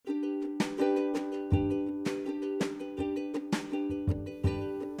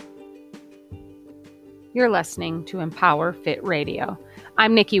You're listening to Empower Fit Radio.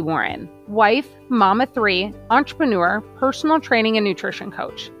 I'm Nikki Warren, wife, mom of 3, entrepreneur, personal training and nutrition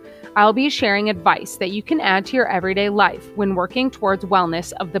coach. I'll be sharing advice that you can add to your everyday life when working towards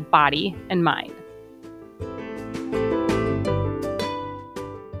wellness of the body and mind.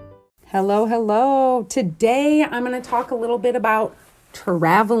 Hello. Today I'm going to talk a little bit about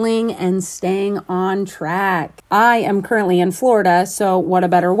traveling and staying on track. I am currently in Florida, so what a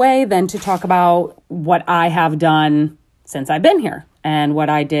better way than to talk about what I have done since I've been here and what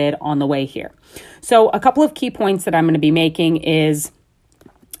I did on the way here. So a couple of key points that I'm going to be making is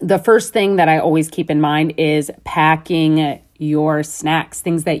the first thing that I always keep in mind is packing your snacks,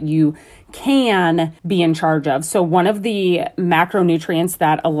 things that you can be in charge of. So one of the macronutrients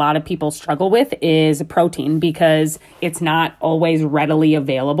that a lot of people struggle with is protein because it's not always readily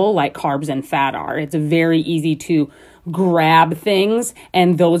available like carbs and fat are. It's very easy to grab things,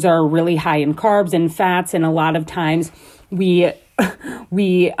 and those are really high in carbs and fats, and a lot of times we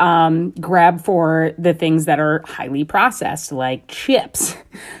grab for the things that are highly processed like chips.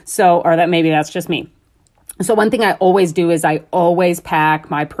 Or maybe that's just me. So one thing I always do is I always pack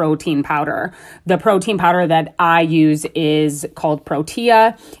my protein powder. The protein powder that I use is called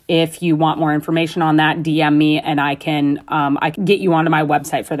Protea. If you want more information on that, DM me and I can get you onto my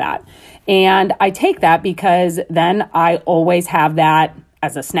website for that. And I take that because then I always have that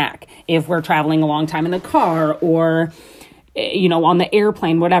as a snack. If we're traveling a long time in the car or, on the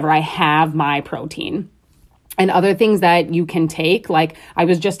airplane, whatever, I have my protein. And other things that you can take, like I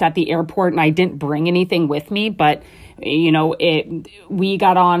was just at the airport and I didn't bring anything with me, but we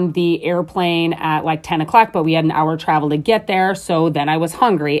got on the airplane at like 10 o'clock, but we had an hour travel to get there. So then I was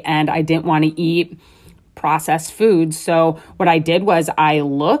hungry and I didn't want to eat processed food. So what I did was I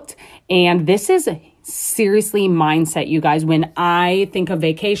looked, and this is seriously mindset, you guys. When I think of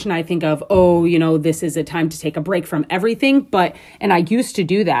vacation, I think of, this is a time to take a break from everything. And I used to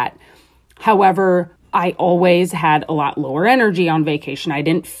do that. However, I always had a lot lower energy on vacation. I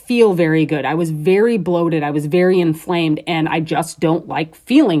didn't feel very good. I was very bloated. I was very inflamed, and I just don't like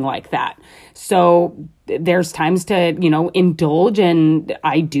feeling like that. So there's times to, indulge, and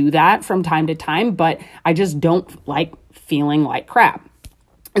I do that from time to time, but I just don't like feeling like crap.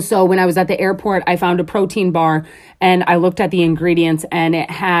 So when I was at the airport, I found a protein bar and I looked at the ingredients, and it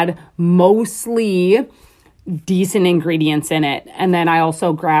had mostly decent ingredients in it. And then I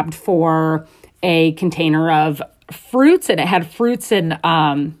also grabbed for a container of fruits, and it had fruits and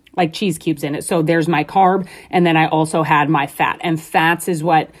like cheese cubes in it. So there's my carb. And then I also had my fat, and fats is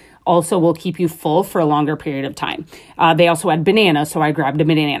what also will keep you full for a longer period of time. They also had banana. So I grabbed a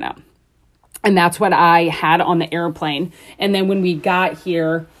banana, and that's what I had on the airplane. And then when we got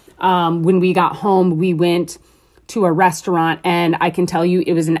here, when we got home, we went to a restaurant, and I can tell you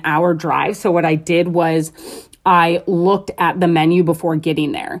it was an hour drive. So what I did was I looked at the menu before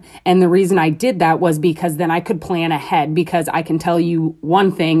getting there. And the reason I did that was because then I could plan ahead, because I can tell you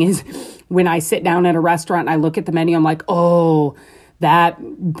one thing is when I sit down at a restaurant and I look at the menu, I'm like, oh, that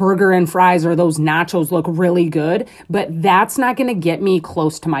burger and fries or those nachos look really good, but that's not going to get me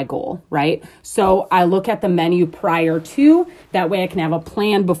close to my goal, right? So I look at the menu prior to, that way I can have a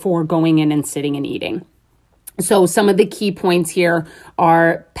plan before going in and sitting and eating. So some of the key points here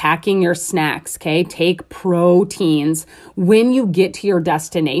are packing your snacks, okay? Take proteins when you get to your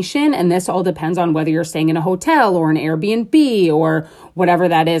destination. And this all depends on whether you're staying in a hotel or an Airbnb or whatever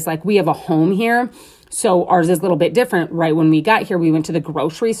that is. Like we have a home here, so ours is a little bit different. Right when we got here, we went to the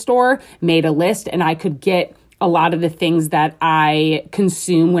grocery store, made a list, and I could get a lot of the things that I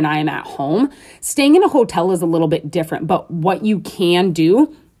consume when I am at home. Staying in a hotel is a little bit different, but what you can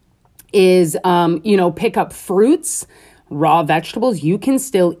do is, pick up fruits, raw vegetables. You can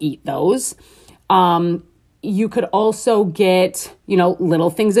still eat those. You could also get, little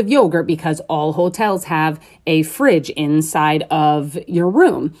things of yogurt, because all hotels have a fridge inside of your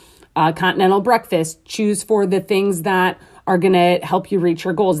room. Continental breakfast, choose for the things that are going to help you reach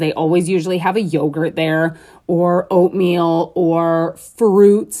your goals. They always usually have a yogurt there, or oatmeal, or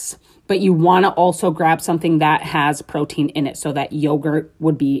fruits. But you want to also grab something that has protein in it. So that yogurt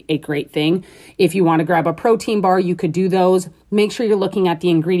would be a great thing. If you want to grab a protein bar, you could do those. Make sure you're looking at the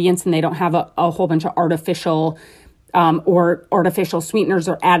ingredients and they don't have a whole bunch of artificial sweeteners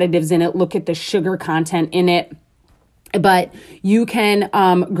or additives in it. Look at the sugar content in it. But you can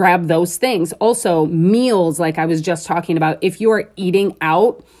grab those things. Also, meals, like I was just talking about. If you are eating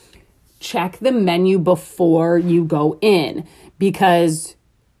out, check the menu before you go in, because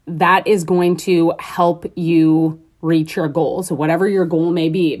that is going to help you reach your goals. So whatever your goal may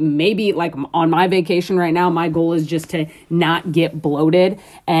be, maybe like on my vacation right now, my goal is just to not get bloated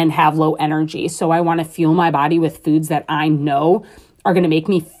and have low energy. So I want to fuel my body with foods that I know are going to make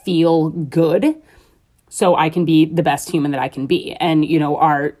me feel good, so I can be the best human that I can be. And, you know,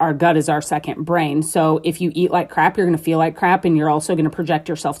 our gut is our second brain. So if you eat like crap, you're going to feel like crap, and you're also going to project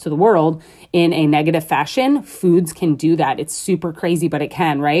yourself to the world in a negative fashion. Foods can do that. It's super crazy, but it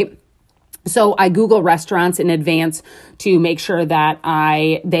can, right? So I Google restaurants in advance to make sure that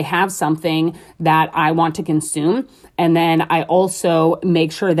they have something that I want to consume. And then I also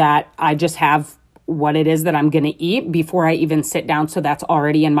make sure that I just have what it is that I'm going to eat before I even sit down. So that's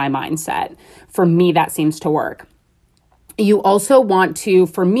already in my mindset. For me, that seems to work. You also want to,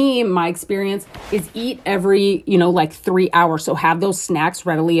 for me, my experience is eat every, like 3 hours. So have those snacks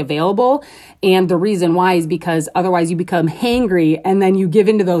readily available. And the reason why is because otherwise you become hangry and then you give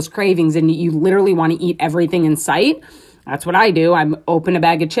into those cravings and you literally want to eat everything in sight. That's what I do. I open a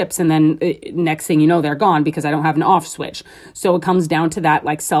bag of chips and then next thing you know, they're gone because I don't have an off switch. So it comes down to that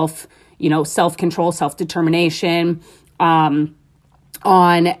like self-control, self-determination,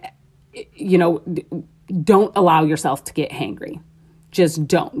 don't allow yourself to get hangry. Just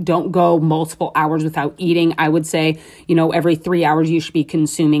don't go multiple hours without eating. I would say, every 3 hours you should be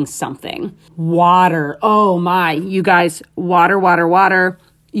consuming something. Water. Oh my, you guys, water.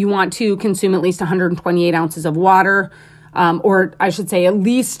 You want to consume at least 128 ounces of water, or I should say at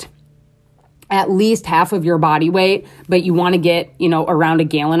least half of your body weight, but you want to get, around a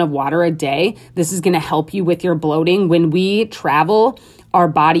gallon of water a day. This is going to help you with your bloating. When we travel, our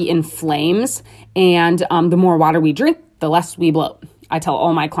body inflames, and the more water we drink, the less we bloat. I tell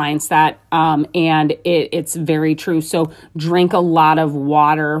all my clients that, and it's very true. So drink a lot of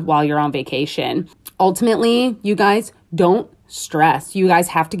water while you're on vacation. Ultimately, you guys, don't stress. You guys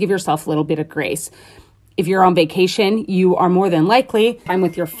have to give yourself a little bit of grace. If you're on vacation, you are more than likely time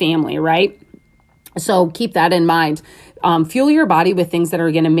with your family, right? So keep that in mind. Fuel your body with things that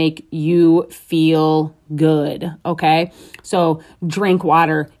are going to make you feel good. Okay. So drink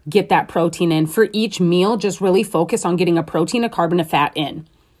water, get that protein in. For each meal, just really focus on getting a protein, a carb, and a fat in.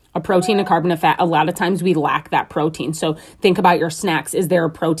 A protein, a carb, and a fat. A lot of times we lack that protein. So think about your snacks. Is there a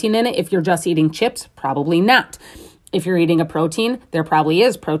protein in it? If you're just eating chips, probably not. If you're eating a protein, there probably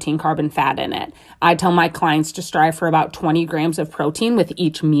is protein, carb, and fat in it. I tell my clients to strive for about 20 grams of protein with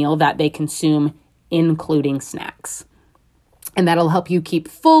each meal that they consume, including snacks. And that'll help you keep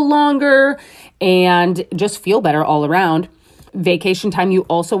full longer and just feel better all around. Vacation time, you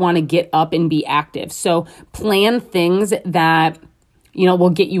also want to get up and be active. So plan things that, will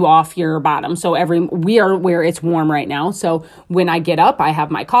get you off your bottom. So we are where it's warm right now. So when I get up, I have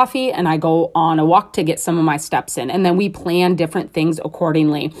my coffee and I go on a walk to get some of my steps in. And then we plan different things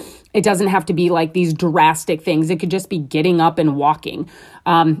accordingly. It doesn't have to be like these drastic things. It could just be getting up and walking.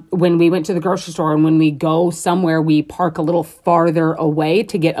 When we went to the grocery store and when we go somewhere, we park a little farther away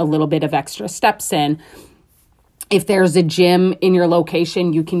to get a little bit of extra steps in. If there's a gym in your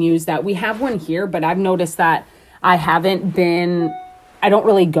location, you can use that. We have one here, but I've noticed that I don't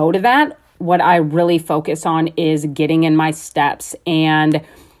really go to that. What I really focus on is getting in my steps and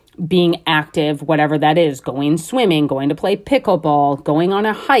being active, whatever that is, going swimming, going to play pickleball, going on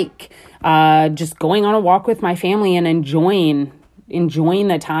a hike, just going on a walk with my family and enjoying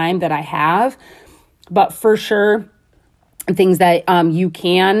the time that I have. But for sure, things that you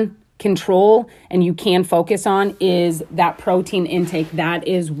can control and you can focus on is that protein intake. That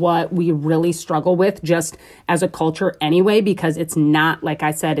is what we really struggle with just as a culture anyway, because it's not, like I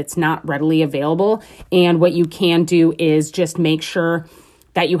said, it's not readily available. And what you can do is just make sure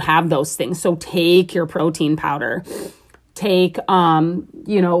that you have those things. So take your protein powder, take,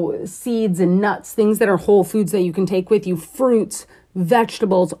 seeds and nuts, things that are whole foods that you can take with you, fruits,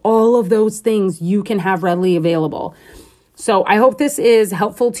 vegetables, all of those things you can have readily available. So I hope this is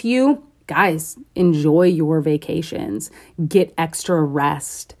helpful to you. Guys, enjoy your vacations. Get extra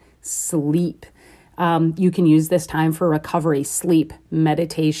rest, sleep. You can use this time for recovery, sleep,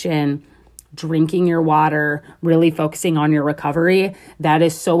 meditation, drinking your water, really focusing on your recovery. That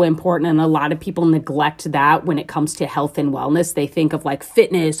is so important. And a lot of people neglect that when it comes to health and wellness. They think of like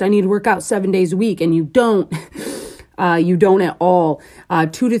fitness. I need to work out 7 days a week, and you don't. You don't at all. 2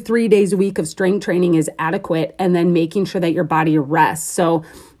 to 3 days a week of strength training is adequate, and then making sure that your body rests. So,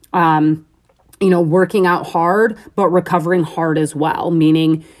 working out hard, but recovering hard as well,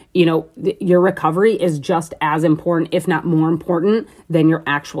 meaning, your recovery is just as important, if not more important, than your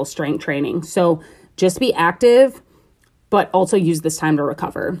actual strength training. So just be active, but also use this time to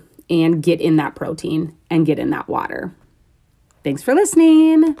recover and get in that protein and get in that water. Thanks for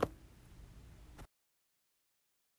listening.